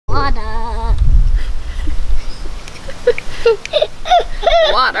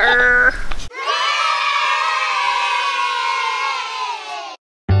Water.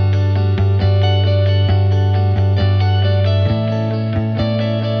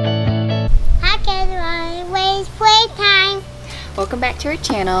 Welcome back to our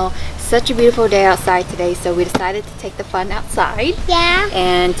channel. Such a beautiful day outside today, so we decided to take the fun outside. Yeah.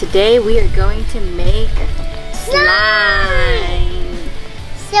 And today we are going to make slime.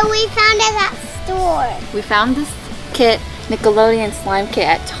 So we found it at store. We found this kit, Nickelodeon Slime Kit,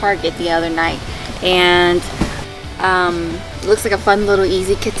 at Target the other night, and it looks like a fun little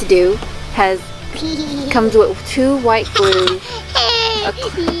easy kit to do. Comes with 2 white glue, a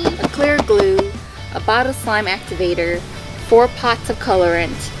clear glue, a bottle slime activator, 4 pots of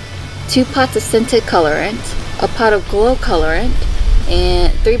colorant, 2 pots of scented colorant, a pot of glow colorant,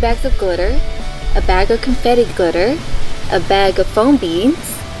 and 3 bags of glitter, a bag of confetti glitter, a bag of foam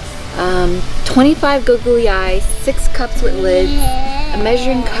beads, 25 googly eyes, 6 cups with lids, a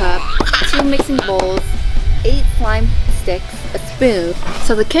measuring cup, 2 mixing bowls, 8 slime sticks, a spoon.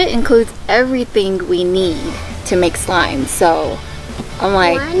 So the kit includes everything we need to make slime. So I'm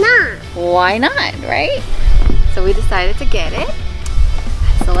like, why not, right? So we decided to get it.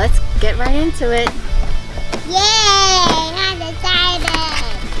 So let's get right into it. Yay! I'm excited.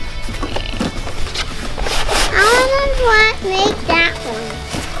 I want to make that one.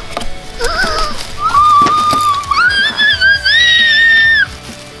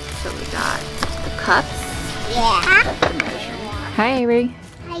 So we got the cups. Yeah. Hi, Avery.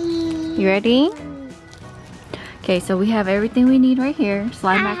 Hi. You ready? Okay, so we have everything we need right here.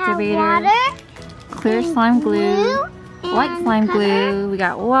 Slime activator, clear slime glue, white slime glue. We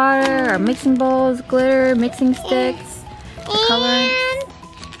got water, our mixing bowls, glitter, mixing sticks, colorants,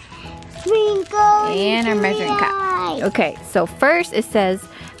 sprinkles, and our measuring cup. Okay, so first it says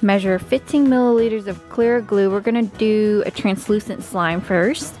measure 15 milliliters of clear glue. We're gonna do a translucent slime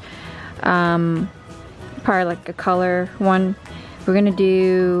first. Probably like a color one. We're gonna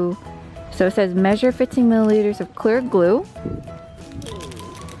do, so it says measure 15 milliliters of clear glue.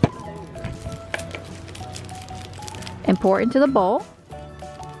 And pour it into the bowl.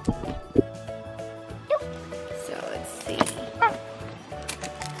 So let's see.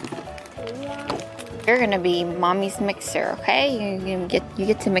 You're gonna be mommy's mixer, okay? You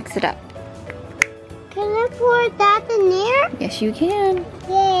get to mix it up. Can I pour that in there? Yes, you can.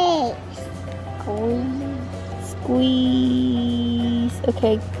 Yay! Squeeze.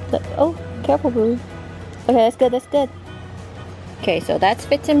 Okay. Oh, careful, boo. Okay, that's good. That's good. Okay, so that's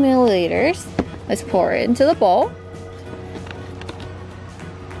 15 milliliters. Let's pour it into the bowl.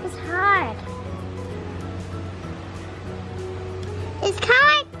 It's hard. It's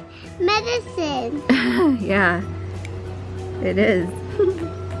kind of like medicine. Yeah, it is.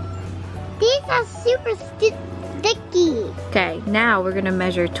 These are super sticky. Okay, now we're gonna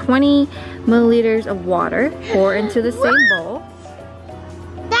measure 20 milliliters of water. Pour into the same bowl.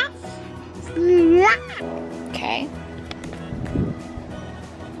 That's a lot. Okay.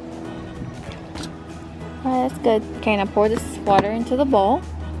 Alright, that's good. Okay, now pour this water into the bowl.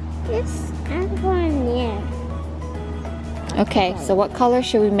 This I'm going there. Okay, so what color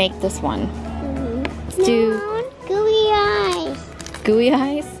should we make this one? Let's do gooey eyes. Gooey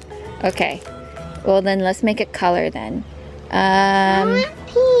eyes? Okay. Well then let's make it color then. I want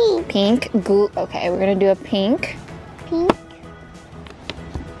pink. Pink. Okay, we're gonna do a pink. Pink.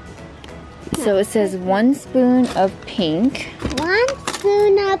 So it says 1 spoon of pink. 1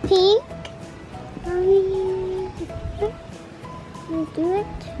 spoon of pink. Can you do it?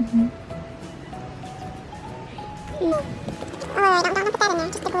 Mm-hmm. Oh, don't put that in there.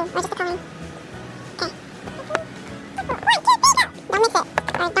 Just the glue or just the coloring. Okay. 1, 2, 3, go. Don't mix it.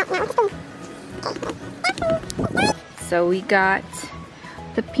 Alright, not with the spoon. Okay. So we got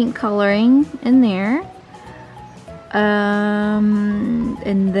the pink coloring in there.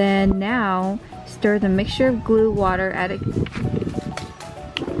 And then now stir the mixture of glue, water, additive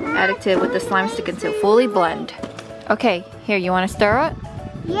with the slime stick until fully blend. Okay, here, you want to stir it?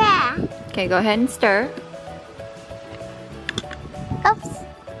 Yeah. Okay, go ahead and stir. Oops.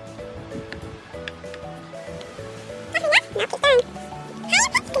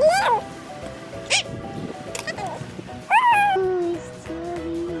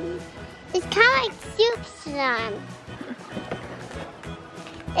 It's kind of like soup slime.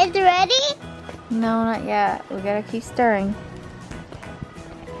 Is it ready? No, not yet. We gotta keep stirring.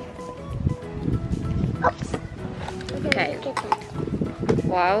 Oops. Okay.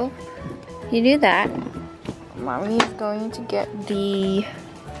 While you do that, Mommy is going to get the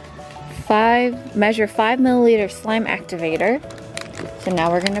measure 5 milliliter slime activator. So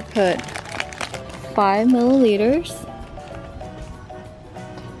now we're gonna put 5 milliliters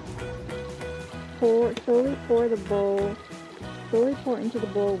slowly pour the bowl. Slowly pour into the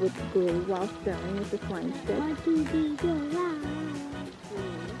bowl with glue while stirring with the slime stick.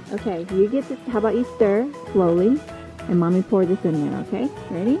 Okay, you get this. How about you stir slowly, and Mommy pour this in there. Okay,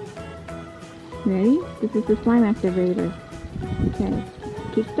 ready? Ready? This is the slime activator. Okay,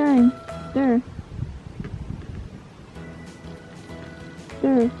 keep stirring. Stir.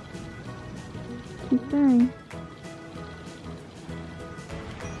 Stir. Keep stirring.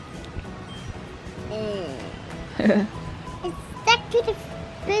 It's stuck to the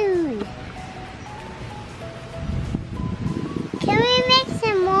spoon. Can we make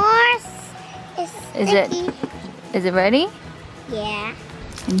some more? It's sticky. Is it ready? Yeah.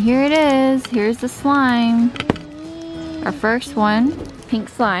 And here it is. Here's the slime. Our first one, pink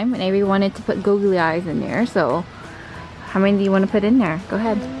slime. And Avery wanted to put googly eyes in there. So, how many do you want to put in there? Go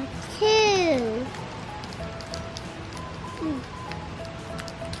ahead. 2.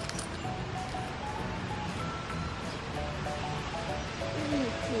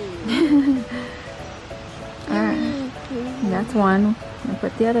 Alright. That's one. I'll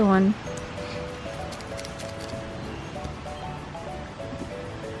put the other one.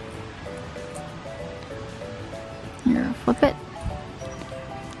 Here, flip it.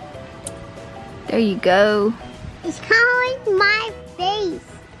 There you go. It's covering my face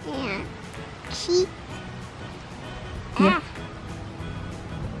and cheek. Yeah.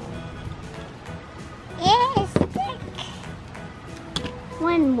 It's thick.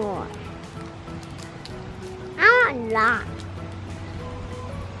 One more. I want a lot.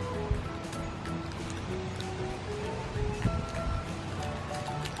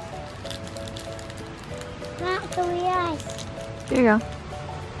 Not the eyes. There you go.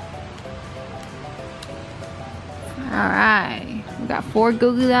 Alright. We got 4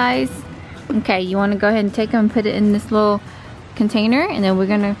 googly eyes. Okay, you want to go ahead and take them and put it in this little container, and then we're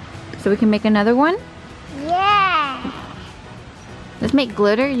gonna, so we can make another one? Yeah. Let's make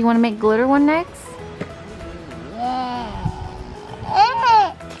glitter. You want to make glitter one next? Yeah.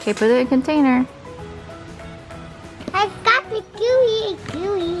 Okay, put it in a container. I've got the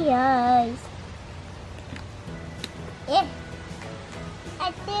gooey eyes. Yeah.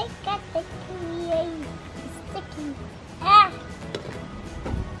 I think I got the gooey eyes. Sticky. Ah.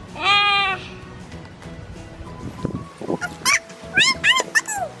 Ah.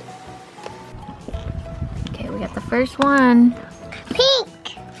 Okay, we got the first one. Pink.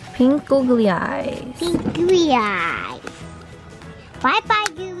 Pink googly eyes. Pink gooey eyes. Bye-bye,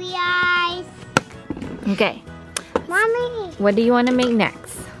 gooey eyes. Okay, Mommy. what do you want to make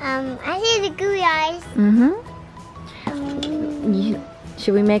next? I see the gooey eyes.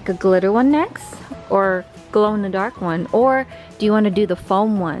 Should we make a glitter one next? Or glow in the dark one? Or do you want to do the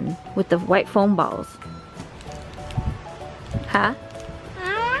foam one with the white foam balls? Huh?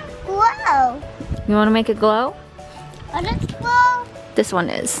 Whoa. You want to make it glow? What is glow? This one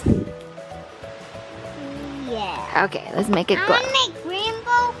is. Yeah. Okay, let's make it I glow. want to make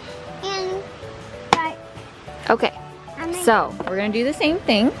rainbow and dark. Okay, so we're going to do the same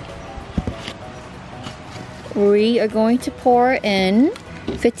thing. We are going to pour in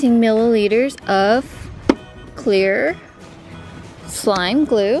 15 milliliters of clear slime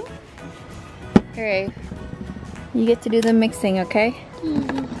glue. Okay, you get to do the mixing, okay?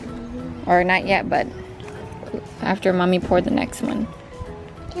 Or not yet, but after Mommy poured the next one.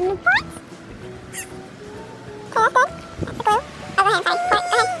 Can you put?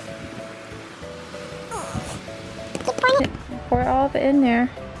 Pour all of it in there.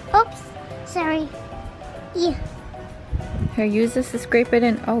 Oops, sorry. Yeah. Here, use this to scrape it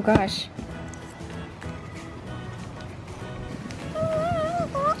in. Oh gosh.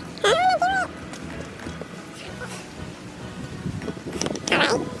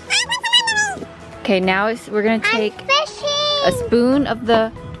 Okay, now we're gonna take a spoon of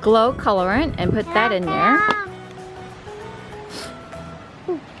the glow colorant and put that in there.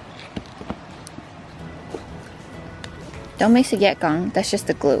 Don't mix it yet, Gong. That's just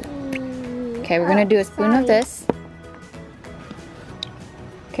the glue. Okay, we're gonna do a spoon of this.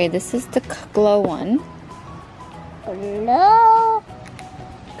 Okay, this is the glow one. Hello.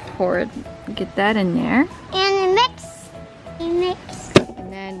 Pour it, get that in there. And mix.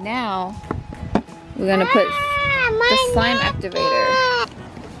 And then now we're gonna put the slime activator.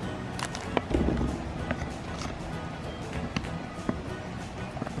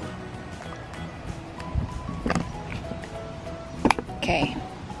 Okay.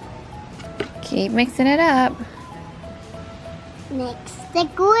 Keep mixing it up. Mix the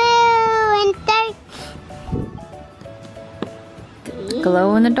glue and dark.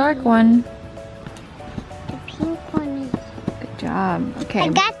 Glow in the dark one. The pink one is. Good job. job. Okay. I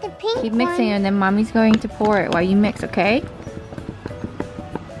got the pink Keep mixing one. and then mommy's going to pour it while you mix, okay?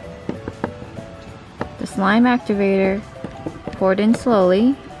 The slime activator, pour it in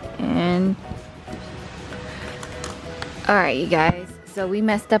slowly, and alright you guys, so we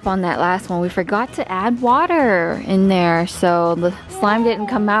messed up on that last one. We forgot to add water in there, so the slime didn't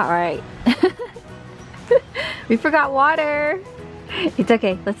come out right. We forgot water. It's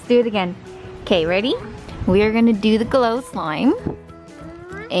okay, let's do it again. Okay, ready? We are gonna do the glow slime.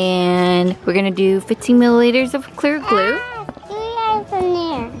 And we're gonna do 15 milliliters of clear glue. Julia's in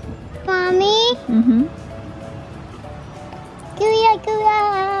there. Mommy? Mm-hmm. Julia.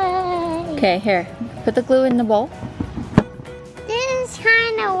 Okay, here. Put the glue in the bowl. This is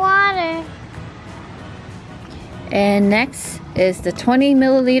kind of water. And next is the 20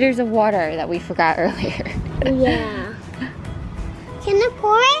 milliliters of water that we forgot earlier. Yeah. Can I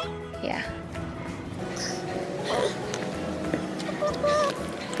pour it? Yeah. You can pour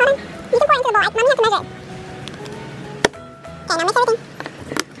it into the bowl. Mommy has to measure it. Okay, now mix everything.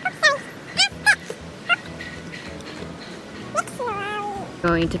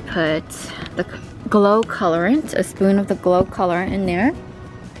 Going to put the glow colorant, a spoon of the glow colorant in there.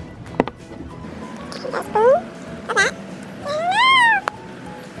 A spoon? Okay.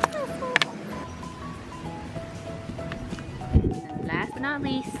 And last but not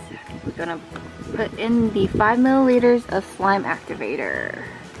least, we're gonna put in the 5 milliliters of slime activator.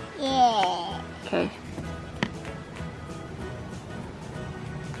 Yeah. Okay.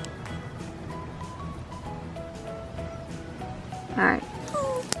 Alright.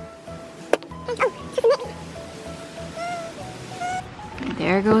 And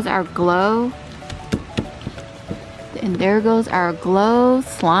there goes our glow. And there goes our glow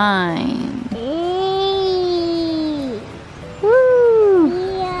slime. Hey. Woo!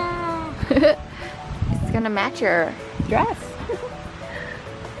 Yeah. It's gonna match your dress.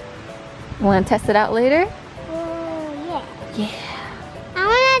 Want to test it out later? Oh, yeah. Yeah. I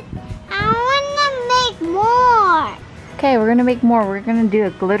wanna make more. Okay, we're gonna make more. We're gonna do a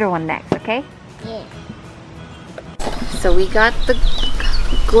glitter one next, okay? Yeah. So we got the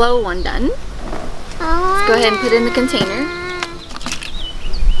glow one done. Let's go ahead and put it in the container.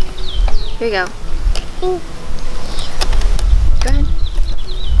 Here you go. Go ahead.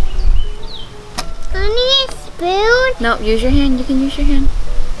 I need a spoon. No, use your hand. You can use your hand.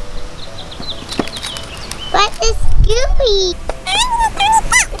 But it's gooey.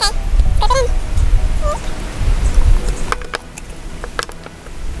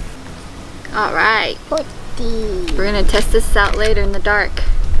 All right. Putty. We're gonna test this out later in the dark.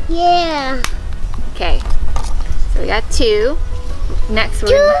 Yeah. Okay. So we got 2. Next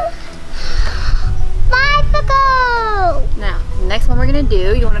we're 5 to go. now the next one we're gonna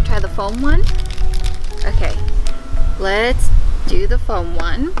do. You want to try the foam one? Okay. Let's do the foam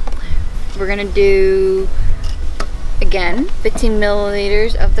one. We're gonna do again 15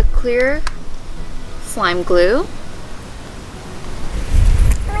 milliliters of the clear slime glue.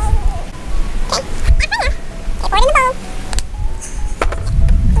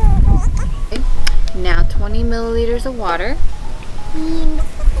 Okay. Now 20 milliliters of water.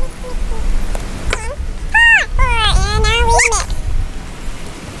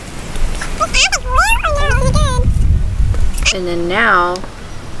 And then now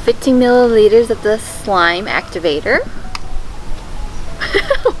 15 milliliters of the slime activator.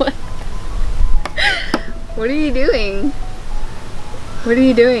 What are you doing? What are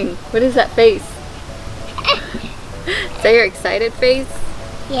you doing? What is that face? Is that your excited face?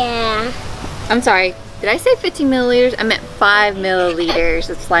 Yeah. I'm sorry. Did I say 15 milliliters? I meant 5 milliliters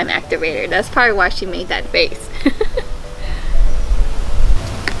of slime activator. That's probably why she made that face.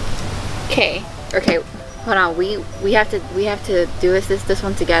 Okay. Okay. Hold on. We have to do this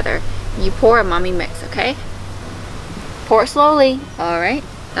one together. You pour and mommy mix, okay? Pour slowly. All right.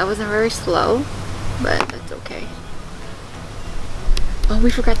 That wasn't very slow, but that's okay. Oh, we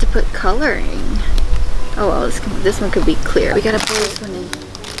forgot to put coloring. Oh well, this one could be clear. We gotta pour this one in.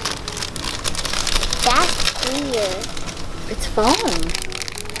 That's clear. It's foam.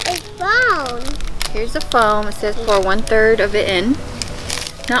 It's foam. Here's the foam. It says pour 1/3 of it in.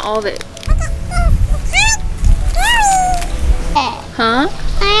 Not all of it. Huh?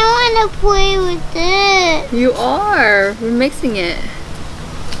 I want to play with it. You are. We're mixing it.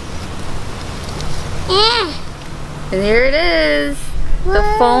 Yeah. And here it is. The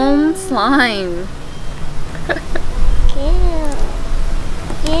foam slime. Ew.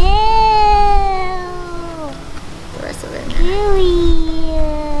 Ew. The rest of it. Ew.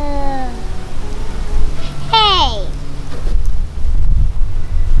 Hey.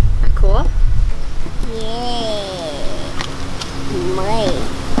 Isn't that cool? Yeah.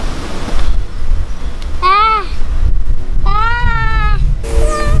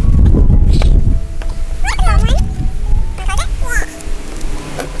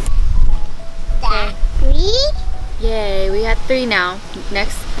 3 now.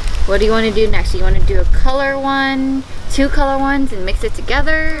 Next, what do you want to do next? Do you want to do a color one, 2 color ones and mix it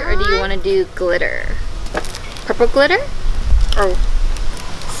together? Or do you want to do glitter? Purple glitter? Or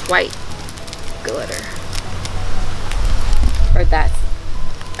white glitter? Or that's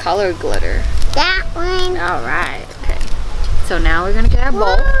colored glitter? That one. Alright, okay. So now we're going to get our bowl.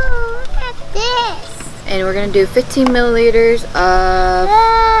 Whoa, look at this. And we're going to do 15 milliliters of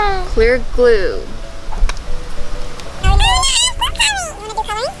clear glue.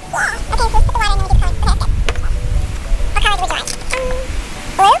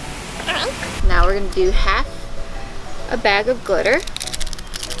 Now we're going to do half a bag of glitter.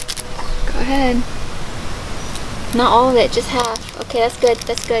 Go ahead. Not all of it, just half. Okay, that's good,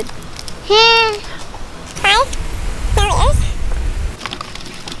 that's good. Here. 5 milliliters.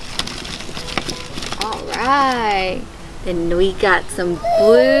 Alright. And we got some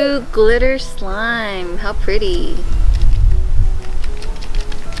blue glitter slime. How pretty.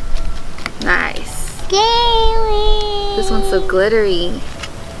 Nice. Scaly. This one's so glittery.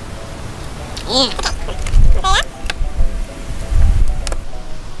 Yeah.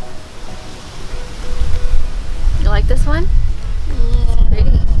 You like this one? Yeah.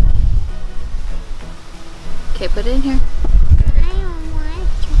 Pretty. Okay, put it in here. I don't want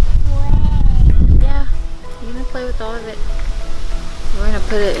to play. Yeah, you're gonna play with all of it. We're gonna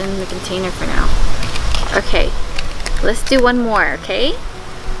put it in the container for now. Okay, let's do one more, okay?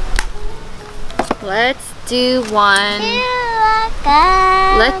 Let's do one.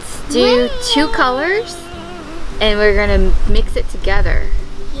 Let's do 2 colors and we're gonna mix it together.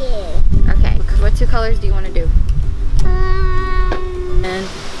 Yeah. Okay, what 2 colors do you want to do? And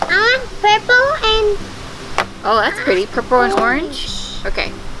I want purple and oh, that's pretty. Purple and orange?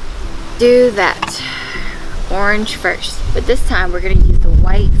 Okay. Do that. Orange first. But this time we're going to use the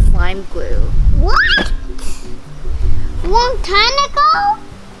white slime glue. what? Long time ago?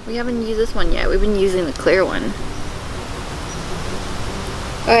 We haven't used this one yet. We've been using the clear one.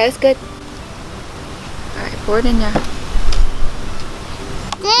 Alright, that's good. Alright, pour it in there.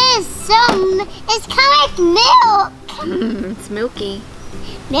 This is so, it's kind of like milk. It's milky.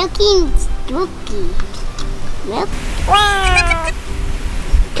 Milky and spooky. Milk. Wow.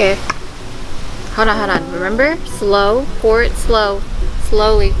 Okay. Hold on, hold on. Remember? Slow. Pour it slow.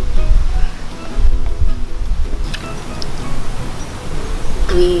 Slowly.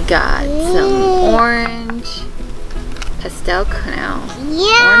 We got some orange pastel now.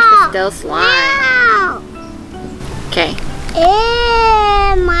 Yeah. Orange pastel slime. Yeah. Okay.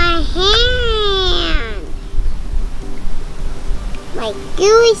 Ew, my hand. My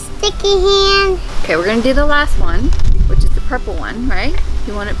gooey sticky hand. Okay, we're gonna do the last one, which is the purple one, right?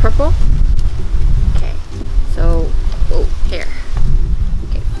 You want it purple? Okay. So, oh, here.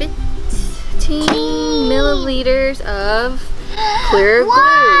 Okay, 15 milliliters of clear glue.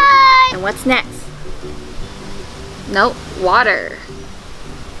 What? And what's next? Nope, water.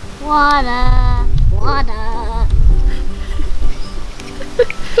 Water. Water.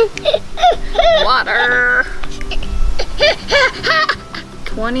 Water.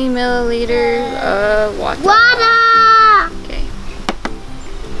 20 milliliters of water. Water. Okay.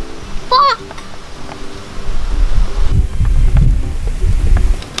 Fuck.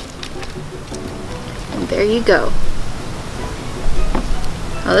 And there you go.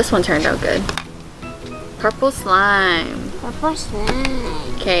 Oh, this one turned out good. Purple slime. Purple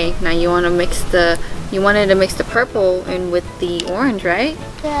slime. Okay, now you want to mix you wanted to mix the purple in with the orange, right?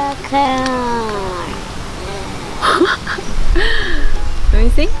 The car. Let me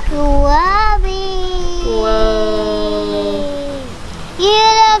see. Wubby. Whoa.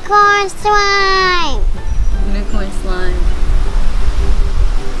 Unicorn slime. Unicorn slime.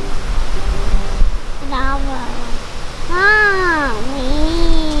 Lava. Mommy,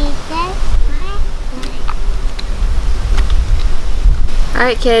 that's my slime.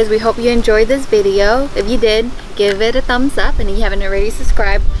 Alright kids, we hope you enjoyed this video. If you did, give it a thumbs up, and if you haven't already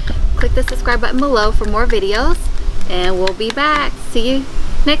subscribed, click the subscribe button below for more videos, and we'll be back. See you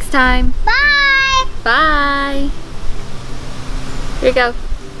next time. Bye. Bye. Here you go.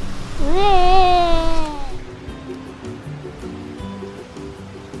 Yeah.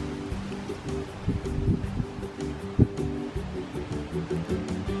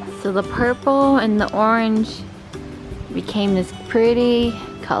 So the purple and the orange became this pretty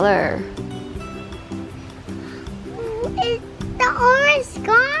color. The orange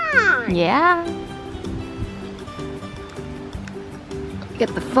gone. Yeah.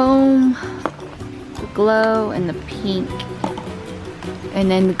 Get the foam, the glow, and the pink, and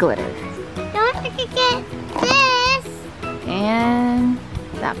then the glitter. Don't forget this. And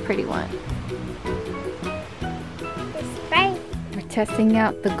that pretty one. The Sprite. testing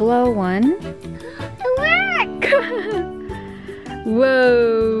out the glow one. Look!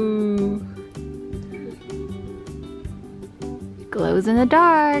 Whoa! Glows in the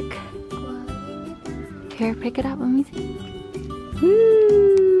dark. Here, pick it up. Let me see.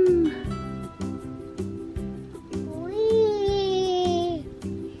 Woo! Wee.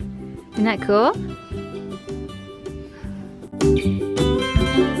 Isn't that cool?